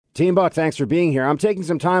Team Buck, thanks for being here. I'm taking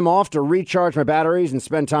some time off to recharge my batteries and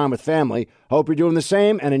spend time with family. Hope you're doing the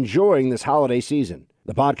same and enjoying this holiday season.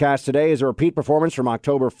 The podcast today is a repeat performance from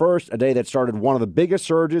October 1st, a day that started one of the biggest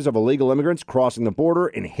surges of illegal immigrants crossing the border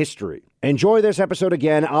in history. Enjoy this episode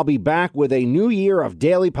again. I'll be back with a new year of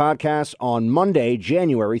daily podcasts on Monday,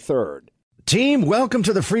 January 3rd. Team, welcome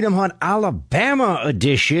to the Freedom Hunt Alabama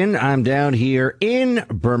edition. I'm down here in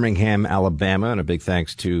Birmingham, Alabama, and a big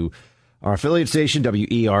thanks to our affiliate station,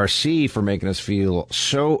 WERC, for making us feel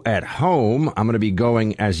so at home. I'm going to be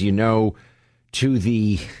going, as you know, to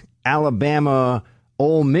the Alabama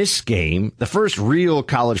Ole Miss game, the first real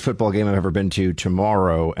college football game I've ever been to,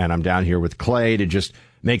 tomorrow. And I'm down here with Clay to just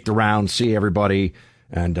make the round, see everybody,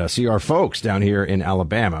 and see our folks down here in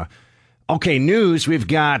Alabama. Okay, news. We've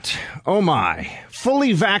got, oh my,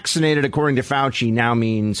 fully vaccinated, according to Fauci, now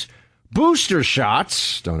means booster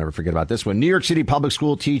shots. Don't ever forget about this one. New York City public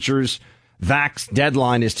school teachers' vax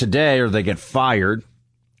deadline is today or they get fired.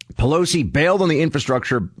 Pelosi bailed on the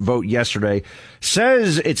infrastructure vote yesterday,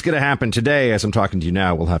 says it's going to happen today. As I'm talking to you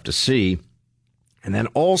now, we'll have to see. And then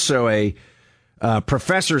also a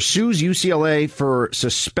professor sues UCLA for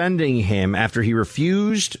suspending him after he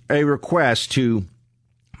refused a request to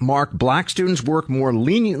mark black students' work more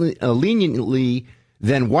leniently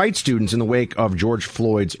than white students in the wake of George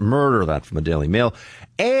Floyd's murder. That from the Daily Mail.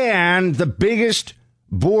 And the biggest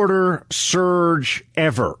border surge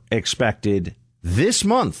ever expected this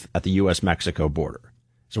month at the U.S.-Mexico border.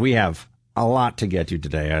 So we have a lot to get to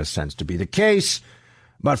today, as tends to be the case.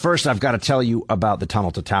 But first, I've got to tell you about the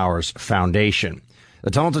Tunnel to Towers Foundation.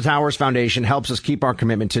 The Tunnel to Towers Foundation helps us keep our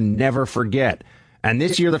commitment to never forget. And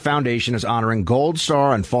this year, the foundation is honoring Gold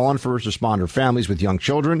Star and fallen first responder families with young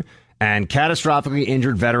children and catastrophically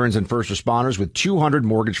injured veterans and first responders with 200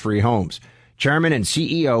 mortgage-free homes. Chairman and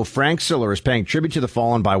CEO Frank Siller is paying tribute to the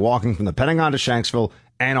fallen by walking from the Pentagon to Shanksville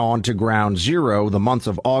and on to Ground Zero the months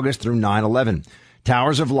of August through 9/11.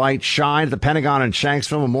 Towers of light shine at the Pentagon and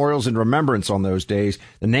Shanksville memorials in remembrance on those days.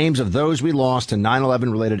 The names of those we lost to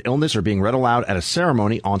 9/11 related illness are being read aloud at a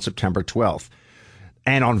ceremony on September 12th.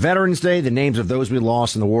 And on Veterans Day, the names of those we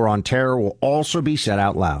lost in the war on terror will also be said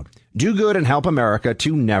out loud. Do good and help America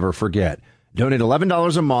to never forget. Donate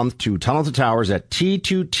 $11 a month to Tunnel to Towers at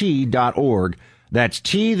T2T.org. That's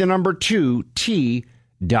T, the number 2,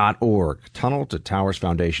 T.org. Tunnel to Towers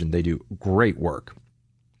Foundation. They do great work.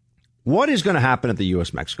 What is going to happen at the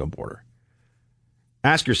U.S.-Mexico border?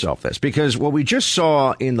 Ask yourself this, because what we just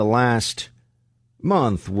saw in the last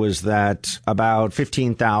month was that about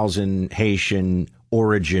 15,000 Haitian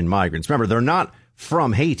origin migrants. Remember, they're not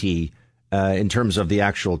from Haiti in terms of the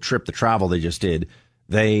actual trip, the travel they just did.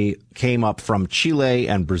 They came up from Chile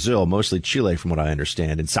and Brazil, mostly Chile, from what I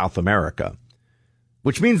understand, in South America,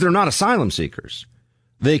 which means they're not asylum seekers.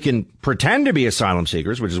 They can pretend to be asylum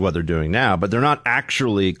seekers, which is what they're doing now, but they're not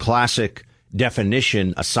actually classic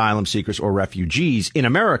definition asylum seekers or refugees in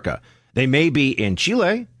America. They may be in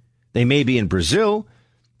Chile, they may be in Brazil,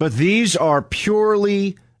 but these are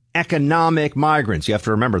purely economic migrants. You have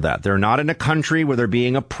to remember that. They're not in a country where they're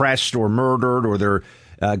being oppressed or murdered or they're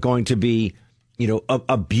going to be,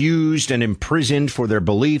 abused and imprisoned for their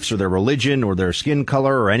beliefs or their religion or their skin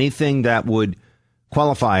color or anything that would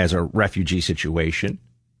qualify as a refugee situation.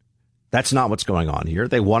 That's not what's going on here.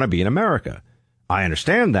 They want to be in America. I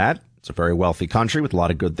understand that. It's a very wealthy country with a lot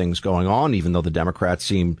of good things going on, even though the Democrats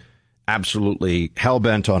seem absolutely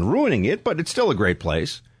hell-bent on ruining it, but it's still a great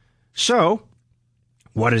place. So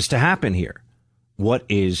what is to happen here? What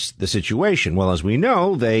is the situation? Well, as we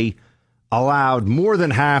know, they allowed more than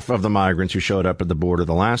half of the migrants who showed up at the border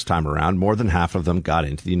the last time around, more than half of them got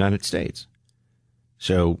into the United States.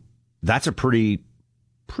 So that's a pretty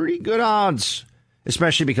good odds,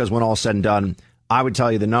 especially because when all's said and done, I would tell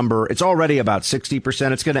you the number, it's already about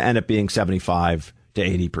 60%. It's going to end up being 75 to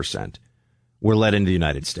 80%. We're let into the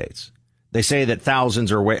United States. They say that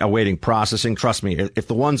thousands are awaiting processing. Trust me, if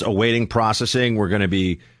the ones awaiting processing were going to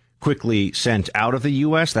be quickly sent out of the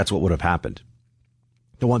U.S., that's what would have happened.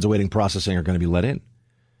 The ones awaiting processing are going to be let in.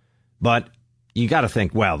 But you got to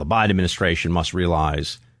think, well, the Biden administration must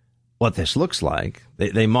realize what this looks like.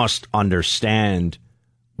 They must understand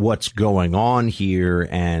what's going on here,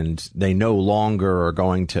 and they no longer are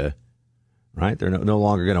going to, right? They're no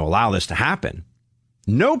longer going to allow this to happen.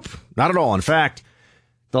 Nope, not at all. In fact,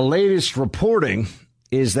 the latest reporting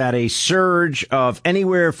is that a surge of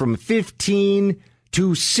anywhere from 15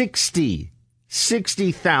 to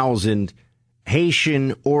 60,000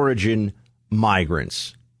 Haitian origin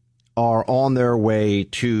migrants are on their way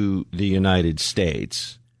to the United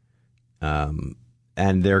States. And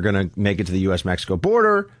they're going to make it to the U.S.-Mexico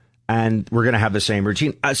border. and we're going to have the same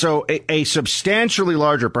routine. So a substantially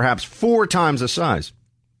larger, perhaps 4 times the size.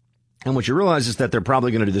 And what you realize is that they're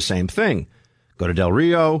probably going to do the same thing. Go to Del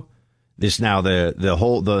Rio. This now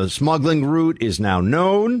the smuggling route is now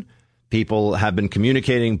known. People have been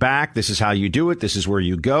communicating back. This is how you do it. This is where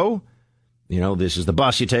you go. This is the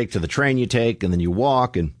bus you take to the train you take, and then you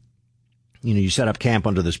walk, and you set up camp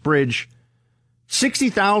under this bridge.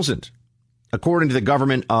 60,000, according to the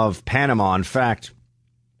government of Panama. In fact,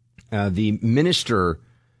 the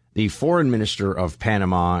foreign minister of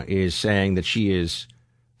Panama is saying that she is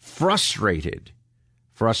frustrated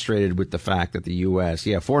with the fact that the U.S.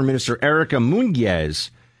 Foreign Minister Erica Munguez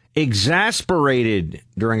exasperated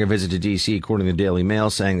during a visit to D.C., according to the Daily Mail,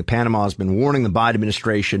 saying that Panama has been warning the Biden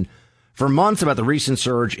administration for months about the recent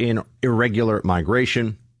surge in irregular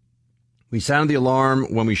migration. We sounded the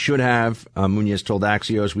alarm when we should have, Munguez told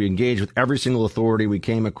Axios. We engaged with every single authority we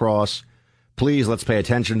came across. Please, let's pay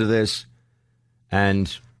attention to this.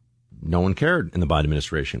 And no one cared in the Biden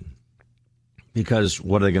administration. Because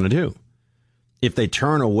what are they going to do? If they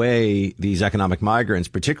turn away these economic migrants,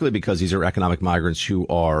 particularly because these are economic migrants who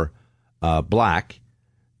are black,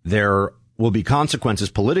 there will be consequences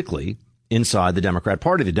politically inside the Democrat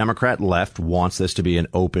Party. The Democrat left wants this to be an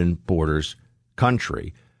open borders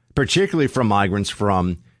country, particularly from migrants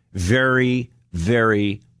from very,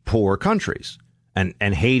 very poor countries. And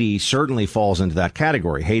Haiti certainly falls into that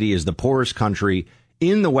category. Haiti is the poorest country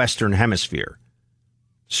in the Western Hemisphere.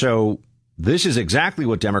 So this is exactly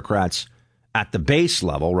what Democrats at the base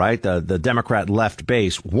level, right? The Democrat left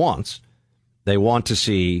base wants. They want to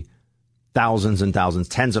see thousands and thousands,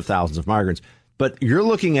 tens of thousands of migrants. But you're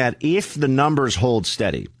looking at if the numbers hold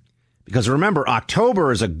steady, because remember,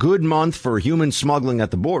 October is a good month for human smuggling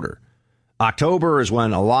at the border. October is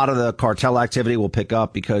when a lot of the cartel activity will pick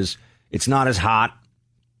up because it's not as hot.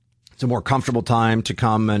 It's a more comfortable time to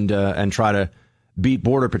come and try to beat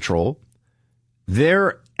Border Patrol.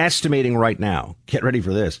 They're estimating right now, get ready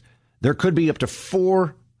for this, there could be up to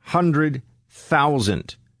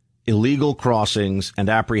 400,000 illegal crossings and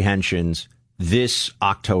apprehensions this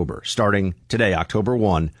October, starting today, October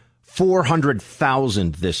 1,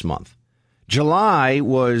 400,000 this month. July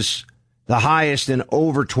was the highest in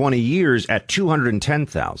over 20 years at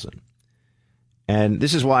 210,000. And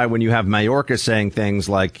this is why when you have Mayorkas saying things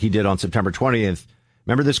like he did on September 20th,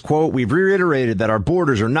 remember this quote, "We've reiterated that our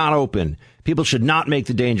borders are not open. People should not make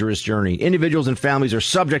the dangerous journey. Individuals and families are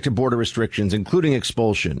subject to border restrictions, including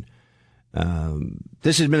expulsion.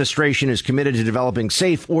 This administration is committed to developing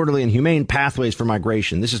safe, orderly, and humane pathways for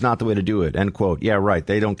migration. This is not the way to do it." End quote. Yeah, right.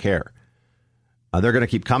 They don't care. They're going to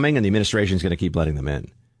keep coming, and the administration is going to keep letting them in.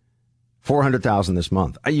 400,000 this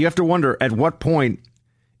month. You have to wonder, at what point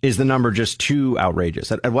is the number just too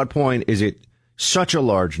outrageous? At what point is it such a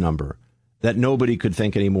large number that nobody could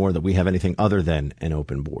think anymore that we have anything other than an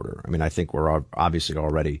open border? I mean, I think we're obviously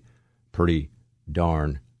already pretty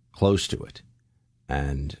darn close to it.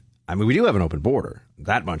 And I mean, we do have an open border.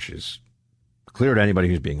 That much is clear to anybody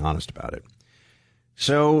who's being honest about it.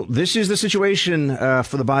 So this is the situation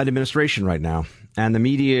for the Biden administration right now. And the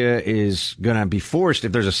media is going to be forced,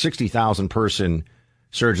 if there's a 60,000 person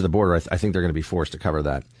surge at the border, I think they're going to be forced to cover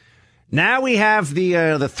that. Now we have the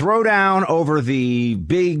throwdown over the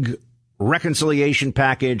big reconciliation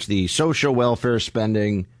package, the social welfare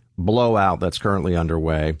spending blowout that's currently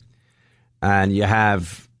underway. And you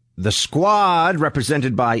have the squad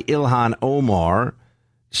represented by Ilhan Omar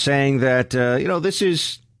saying that,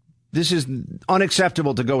 this is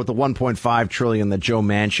unacceptable to go with the $1.5 trillion that Joe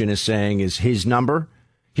Manchin is saying is his number.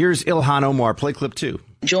 Here's Ilhan Omar. Play clip 2.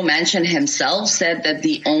 Joe Manchin himself said that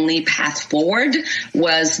the only path forward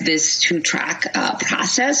was this two-track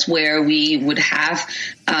process where we would have,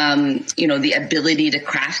 the ability to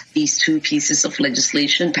craft these two pieces of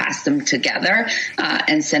legislation, pass them together,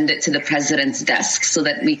 and send it to the president's desk so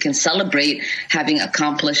that we can celebrate having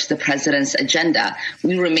accomplished the president's agenda.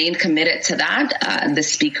 We remain committed to that. The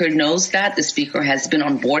speaker knows that. The speaker has been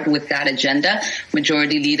on board with that agenda.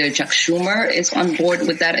 Majority Leader Chuck Schumer is on board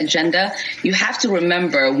with that agenda. You have to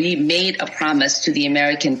remember, we made a promise to the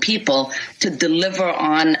American people to deliver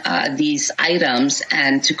on these items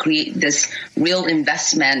and to create this real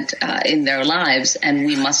investment in their lives, and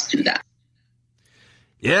we must do that.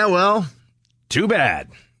 Yeah, well, too bad.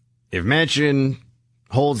 If Manchin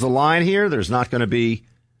holds the line here, there's not going to be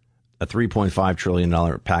a $3.5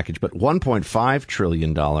 trillion package, but $1.5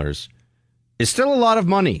 trillion is still a lot of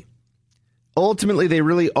money. Ultimately, they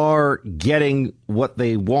really are getting what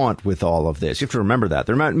they want with all of this. You have to remember that.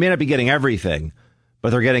 They may not be getting everything, but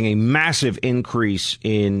they're getting a massive increase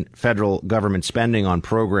in federal government spending on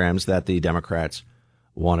programs that the Democrats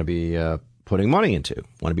want to be putting money into,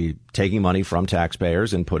 want to be taking money from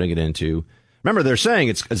taxpayers and putting it into. Remember, they're saying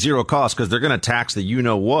it's a zero cost because they're going to tax the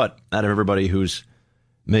you-know-what out of everybody who's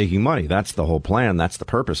making money. That's the whole plan. That's the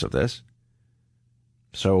purpose of this.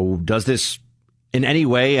 So does this in any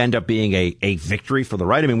way end up being a victory for the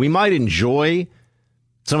right? I mean, we might enjoy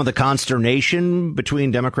some of the consternation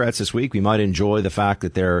between Democrats this week. We might enjoy the fact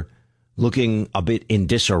that they're looking a bit in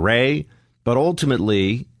disarray. But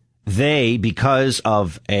ultimately, they, because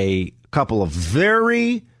of a couple of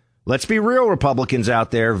very, let's be real, Republicans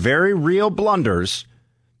out there, very real blunders,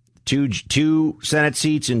 two Senate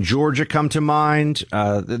seats in Georgia come to mind.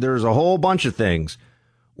 There's a whole bunch of things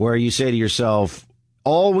where you say to yourself,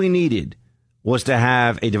 all we needed was to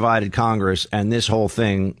have a divided Congress, and this whole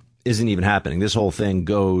thing isn't even happening. This whole thing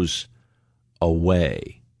goes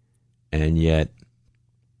away. And yet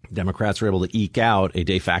Democrats were able to eke out a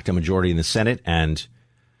de facto majority in the Senate and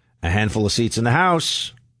a handful of seats in the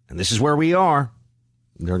House. And this is where we are.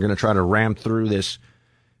 They're going to try to ram through this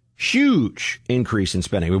huge increase in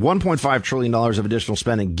spending. With $1.5 trillion of additional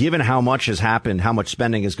spending, given how much has happened, how much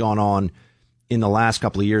spending has gone on in the last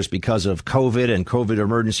couple of years because of COVID and COVID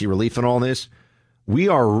emergency relief and all this, we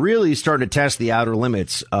are really starting to test the outer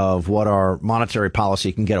limits of what our monetary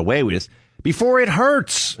policy can get away with before it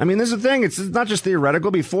hurts. I mean, this is the thing. It's not just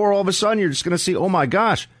theoretical. Before all of a sudden you're just going to see, oh, my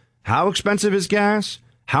gosh, how expensive is gas?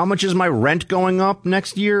 How much is my rent going up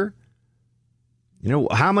next year? You know,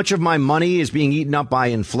 how much of my money is being eaten up by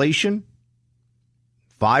inflation?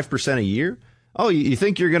 5% a year? Oh, you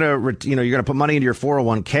think you're going to, you're going to put money into your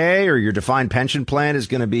 401k or your defined pension plan is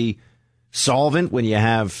going to be solvent when you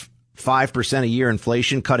have 5% a year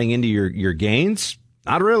inflation cutting into your gains?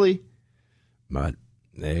 Not really. But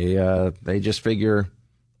they just figure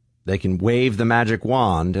they can wave the magic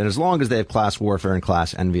wand. And as long as they have class warfare and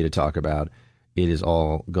class envy to talk about, it is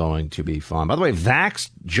all going to be fun. By the way, Vax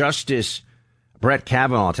Justice Brett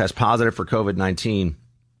Kavanaugh tests positive for COVID-19.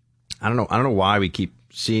 I don't know why we keep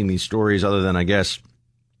seeing these stories other than I guess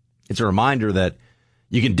it's a reminder that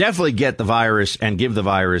you can definitely get the virus and give the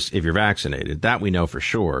virus if you're vaccinated. That we know for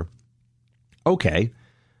sure. Okay.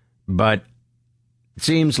 But it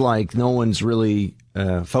seems like no one's really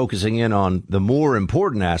focusing in on the more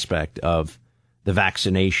important aspect of the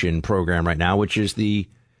vaccination program right now, which is the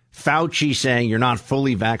Fauci saying you're not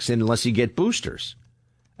fully vaccinated unless you get boosters.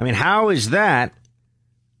 I mean, how is that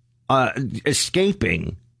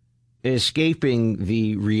escaping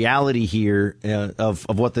the reality here of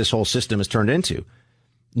what this whole system has turned into?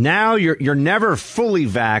 Now you're never fully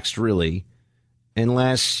vaxxed, really,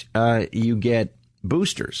 unless you get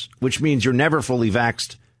boosters, which means you're never fully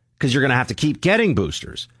vaxxed because you're going to have to keep getting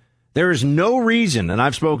boosters. There is no reason, and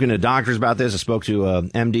I've spoken to doctors about this. I spoke to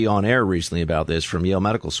MD on air recently about this from Yale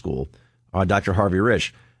Medical School, Dr. Harvey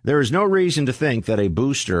Rich. There is no reason to think that a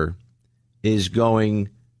booster is going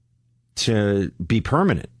to be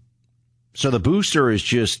permanent. So the booster is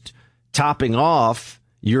just topping off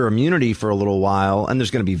your immunity for a little while, and there's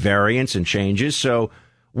going to be variants and changes. So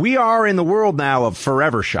we are in the world now of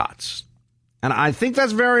forever shots. And I think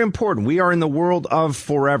that's very important. We are in the world of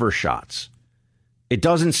forever shots. It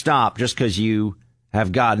doesn't stop just because you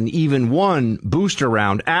have gotten even one booster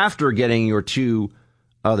round after getting your two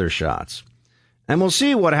other shots. And we'll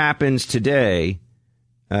see what happens today.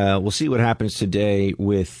 We'll see what happens today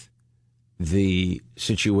with the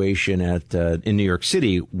situation in New York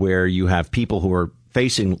City, where you have people who are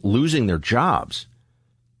facing losing their jobs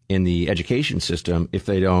in the education system if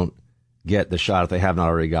they don't get the shot, if they have not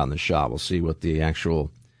already gotten the shot. We'll see what the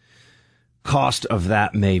actual cost of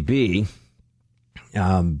that may be.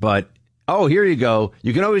 But, here you go.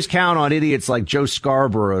 You can always count on idiots like Joe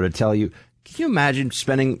Scarborough to tell you, can you imagine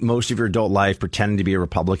spending most of your adult life pretending to be a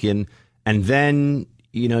Republican, and then,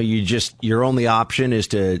 your only option is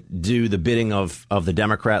to do the bidding of the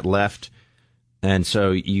Democrat left, and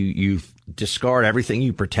so you discard everything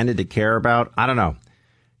you pretended to care about? I don't know.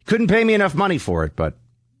 Couldn't pay me enough money for it, but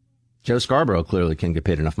Joe Scarborough clearly can get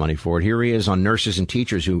paid enough money for it. Here he is on nurses and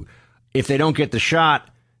teachers who, if they don't get the shot,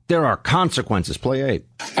 there are consequences. Play 8.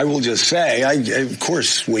 I will just say, of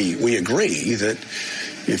course, we agree that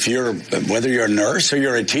whether you're a nurse or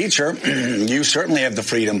you're a teacher, you certainly have the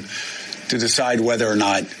freedom to decide whether or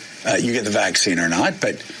not you get the vaccine or not.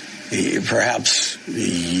 But perhaps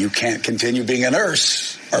you can't continue being a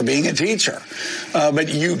nurse or being a teacher. But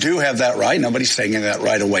you do have that right. Nobody's taking that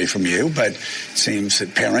right away from you. But it seems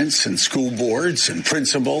that parents and school boards and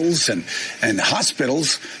principals and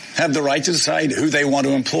hospitals have the right to decide who they want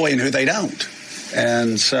to employ and who they don't.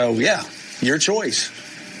 And so, your choice.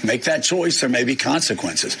 Make that choice. There may be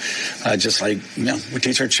consequences. Just like, we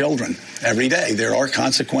teach our children every day. There are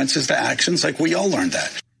consequences to actions, like we all learned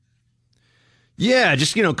that. Yeah,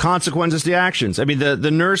 just, consequences to actions. I mean,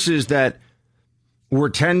 the nurses that were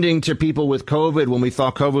tending to people with COVID when we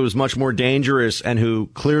thought COVID was much more dangerous and who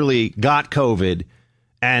clearly got COVID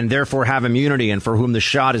and therefore have immunity and for whom the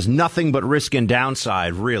shot is nothing but risk and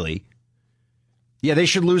downside, really. Yeah, they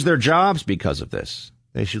should lose their jobs because of this.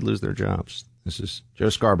 They should lose their jobs. This is Joe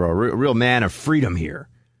Scarborough, a real man of freedom here,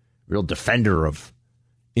 real defender of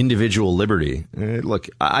individual liberty. Look,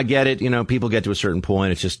 I get it. People get to a certain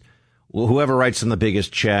point. It's just whoever writes them the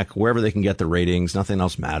biggest check, wherever they can get the ratings, nothing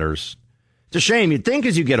else matters. It's a shame. You'd think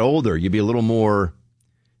as you get older, you'd be a little more,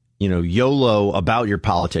 YOLO about your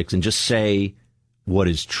politics and just say what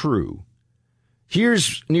is true.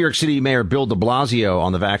 Here's New York City Mayor Bill de Blasio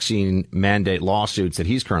on the vaccine mandate lawsuits that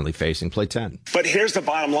he's currently facing. Play 10. But here's the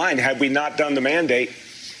bottom line. Had we not done the mandate,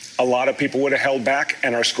 a lot of people would have held back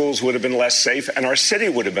and our schools would have been less safe and our city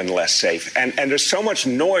would have been less safe. And there's so much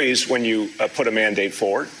noise when you put a mandate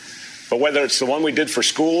forward. But whether it's the one we did for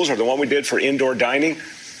schools or the one we did for indoor dining,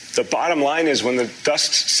 the bottom line is when the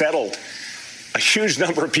dust settled, a huge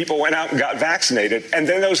number of people went out and got vaccinated. And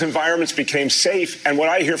then those environments became safe. And what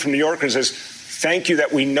I hear from New Yorkers is, thank you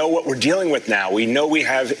that we know what we're dealing with now. We know we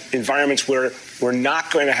have environments where we're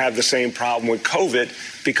not going to have the same problem with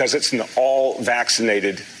COVID because it's an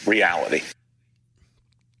all-vaccinated reality.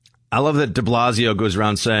 I love that de Blasio goes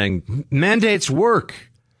around saying, mandates work.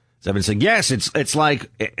 I've been saying, yes, it's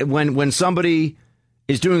like when somebody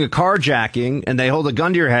is doing a carjacking and they hold a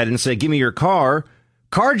gun to your head and say, give me your car.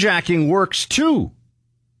 Carjacking works too.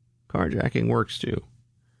 Carjacking works too.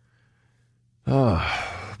 Oh,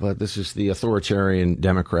 but this is the authoritarian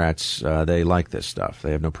Democrats. They like this stuff.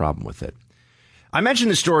 They have no problem with it. I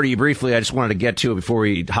mentioned this story to you briefly. I just wanted to get to it before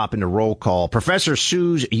we hop into roll call. Professor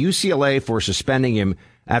sues UCLA for suspending him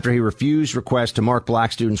after he refused requests to mark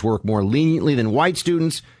black students' work more leniently than white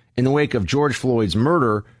students in the wake of George Floyd's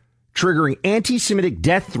murder, triggering anti-Semitic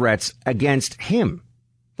death threats against him.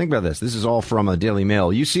 Think about this. This is all from a Daily Mail.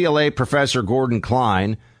 UCLA professor Gordon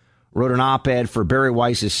Klein wrote an op-ed for Barry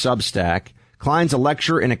Weiss's Substack. Klein's a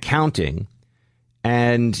lecturer in accounting,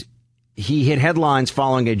 and he hit headlines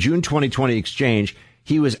following a June 2020 exchange.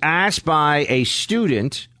 He was asked by a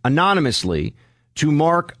student anonymously to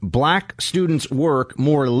mark black students' work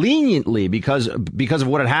more leniently because of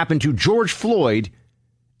what had happened to George Floyd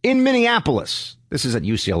in Minneapolis. This is at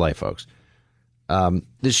UCLA, folks.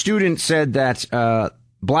 The student said that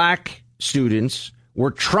black students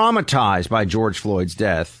were traumatized by George Floyd's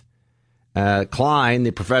death. Klein, the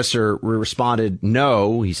professor, responded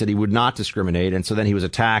no. He said he would not discriminate. And so then he was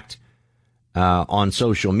attacked on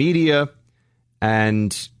social media.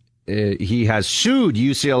 And he has sued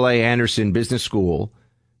UCLA Anderson Business School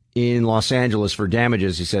in Los Angeles for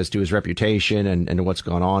damages, he says, to his reputation and what's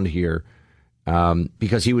going on here,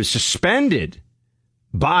 because he was suspended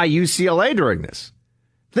by UCLA during this.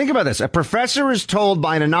 Think about this. A professor is told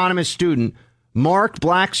by an anonymous student, mark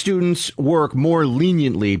black students' work more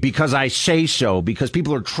leniently because I say so, because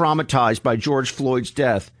people are traumatized by George Floyd's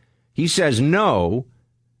death. He says no,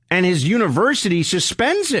 and his university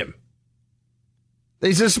suspends him.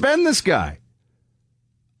 They suspend this guy.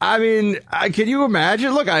 I mean, can you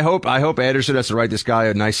imagine? Look, I hope Anderson has to write this guy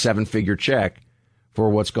a nice 7-figure check for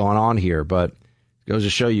what's going on here. But it goes to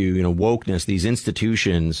show you, wokeness, these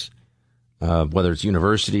institutions, whether it's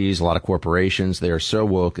universities, a lot of corporations, they are so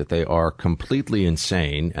woke that they are completely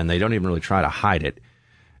insane, and they don't even really try to hide it.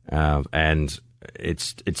 And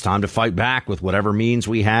it's time to fight back with whatever means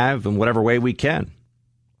we have and whatever way we can.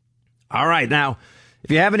 All right. Now, if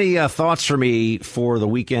you have any thoughts for me for the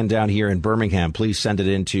weekend down here in Birmingham, please send it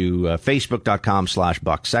into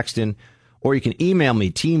Facebook.com/Buck Sexton, or you can email me,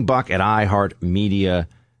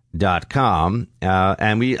 teambuck@iheartmedia.com.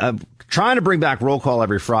 And we trying to bring back roll call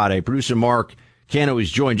every Friday. Producer Mark can't always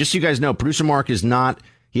join. Just so you guys know, Producer Mark has not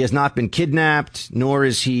been kidnapped, nor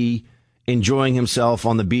is he enjoying himself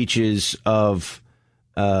on the beaches of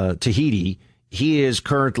Tahiti. He is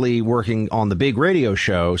currently working on the big radio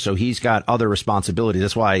show, so he's got other responsibilities.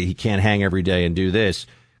 That's why he can't hang every day and do this,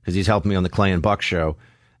 because he's helping me on the Clay and Buck show.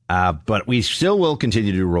 But we still will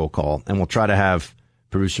continue to do roll call, and we'll try to have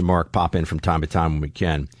Producer Mark pop in from time to time when we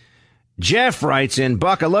can. Jeff writes in,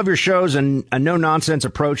 Buck, I love your shows and a no-nonsense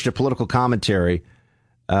approach to political commentary.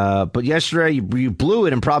 But yesterday you blew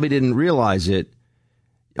it and probably didn't realize it.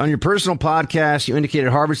 On your personal podcast, you indicated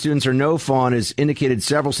Harvard students are no fun, has indicated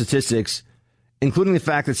several statistics, including the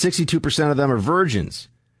fact that 62% of them are virgins.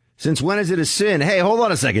 Since when is it a sin? Hey, hold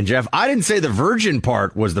on a second, Jeff. I didn't say the virgin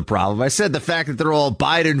part was the problem. I said the fact that they're all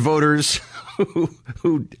Biden voters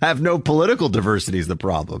who have no political diversity is the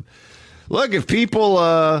problem. Look, if people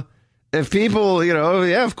if people,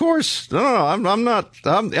 yeah, of course. No, I'm not.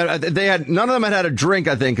 They had none of them had a drink.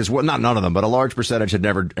 I think is what. Not none of them, but a large percentage had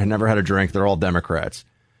never had a drink. They're all Democrats.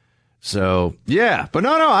 So yeah, but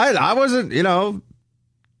no, I wasn't.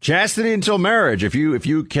 Chastity until marriage. If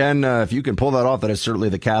you can pull that off, that is certainly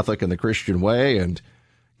the Catholic and the Christian way, and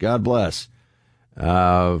God bless.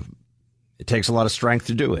 It takes a lot of strength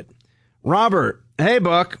to do it. Robert, hey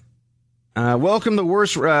Buck. Welcome the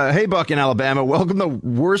worst. Hey Buck in Alabama. Welcome the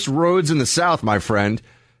worst roads in the South, my friend.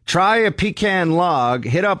 Try a pecan log,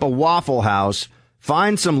 hit up a Waffle House,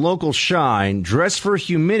 find some local shine, dress for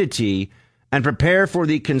humidity, and prepare for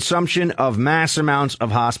the consumption of mass amounts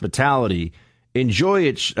of hospitality. Enjoy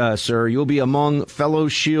it, sir. You'll be among fellow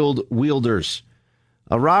shield wielders.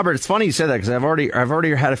 Robert, it's funny you said that because I've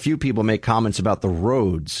already had a few people make comments about the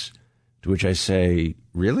roads, to which I say,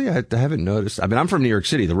 really? I haven't noticed. I mean, I'm from New York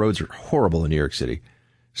City. The roads are horrible in New York City,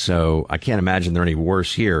 so I can't imagine they're any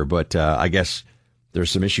worse here. But I guess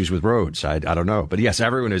there's some issues with roads. I don't know. But yes,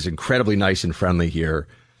 everyone is incredibly nice and friendly here,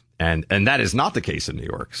 and that is not the case in New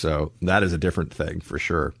York. So that is a different thing for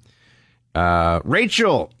sure.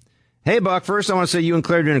 Rachel, hey Buck. First, I want to say you and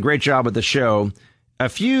Claire are doing a great job with the show. A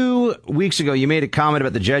few weeks ago, you made a comment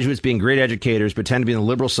about the Jesuits being great educators, but tend to be on the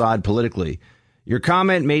liberal side politically. Your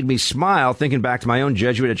comment made me smile, thinking back to my own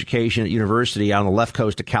Jesuit education at university out on the left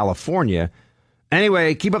coast of California.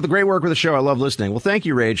 Anyway, keep up the great work with the show. I love listening. Well, thank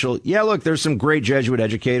you, Rachel. Yeah, look, there's some great Jesuit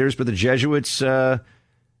educators, but the Jesuits,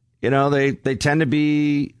 they tend to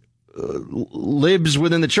be libs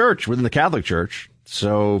within the church, within the Catholic Church.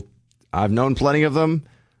 So I've known plenty of them.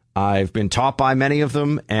 I've been taught by many of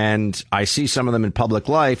them, and I see some of them in public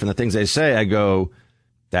life, and the things they say, I go,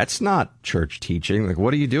 that's not church teaching. Like,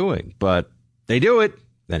 what are you doing? But they do it.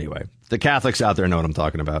 Anyway, the Catholics out there know what I'm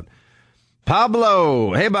talking about.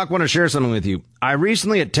 Pablo, hey, Buck, want to share something with you. I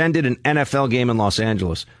recently attended an NFL game in Los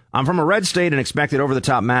Angeles. I'm from a red state and expected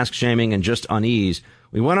over-the-top mask shaming and just unease.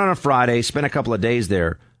 We went on a Friday, spent a couple of days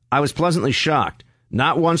there. I was pleasantly shocked.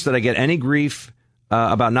 Not once did I get any grief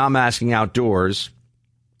about not masking outdoors,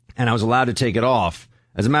 and I was allowed to take it off.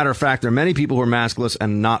 As a matter of fact, there are many people who are maskless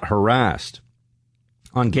and not harassed.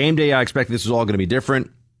 On game day, I expected this was all going to be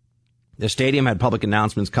different. The stadium had public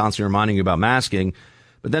announcements constantly reminding you about masking.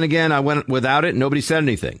 But then again, I went without it. Nobody said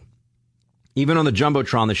anything. Even on the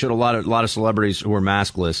Jumbotron, they showed a lot of celebrities who were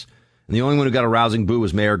maskless. And the only one who got a rousing boo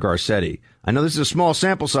was Mayor Garcetti. I know this is a small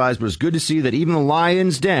sample size, but it's good to see that even the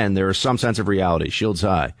lion's den, there is some sense of reality. Shields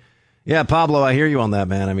high. Yeah, Pablo, I hear you on that,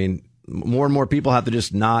 man. I mean, more and more people have to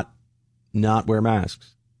just not wear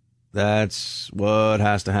masks. That's what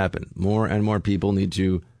has to happen. More and more people need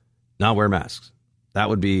to not wear masks. That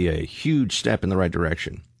would be a huge step in the right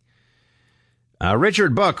direction.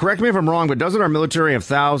 Richard Buck, correct me if I'm wrong, but doesn't our military have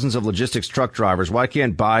thousands of logistics truck drivers? Why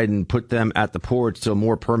can't Biden put them at the ports till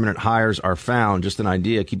more permanent hires are found? Just an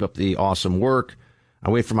idea. Keep up the awesome work. I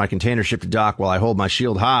wait for my container ship to dock while I hold my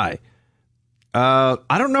shield high. I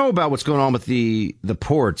don't know about what's going on with the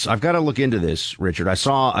ports. I've got to look into this, Richard. I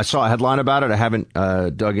saw a headline about it. I haven't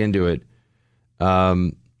dug into it.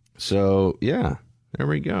 So yeah, there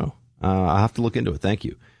we go. I'll have to look into it. Thank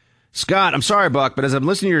you. Scott, I'm sorry, Buck, but as I'm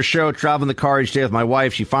listening to your show, traveling the car each day with my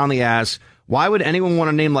wife, she finally asks, why would anyone want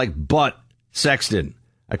a name like Butt Sexton?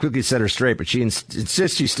 I quickly set her straight, but she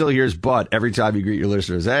insists she still hears Butt every time you greet your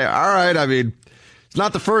listeners. Hey, all right. I mean, it's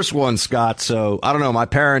not the first one, Scott. So I don't know. My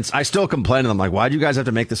parents, I still complain to them. Like, why do you guys have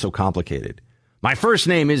to make this so complicated? My first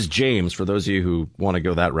name is James, for those of you who want to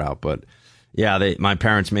go that route. But yeah, my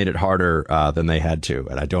parents made it harder than they had to.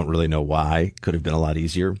 And I don't really know why. Could have been a lot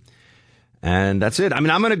easier. And that's it. I mean,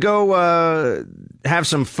 I'm going to go have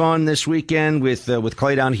some fun this weekend with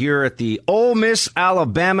Clay down here at the Ole Miss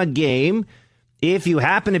Alabama game. If you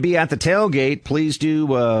happen to be at the tailgate, please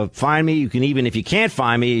do find me. You can even, if you can't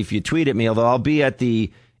find me, if you tweet at me, although I'll be at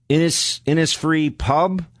the Innisfree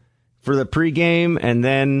Pub for the pregame, and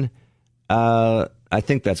then I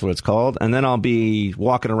think that's what it's called. And then I'll be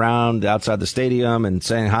walking around outside the stadium and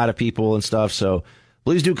saying hi to people and stuff. So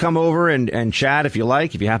please do come over and chat if you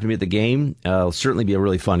like. If you happen to be at the game, it'll certainly be a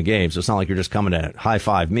really fun game. So it's not like you're just coming to high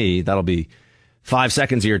five me. That'll be 5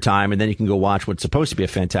 seconds of your time, and then you can go watch what's supposed to be a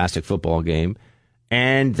fantastic football game.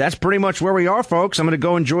 And that's pretty much where we are, folks. I'm going to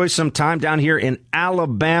go enjoy some time down here in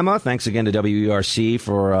Alabama. Thanks again to WERC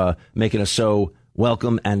for making us so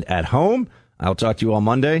welcome and at home. I'll talk to you all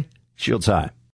Monday. Shields high.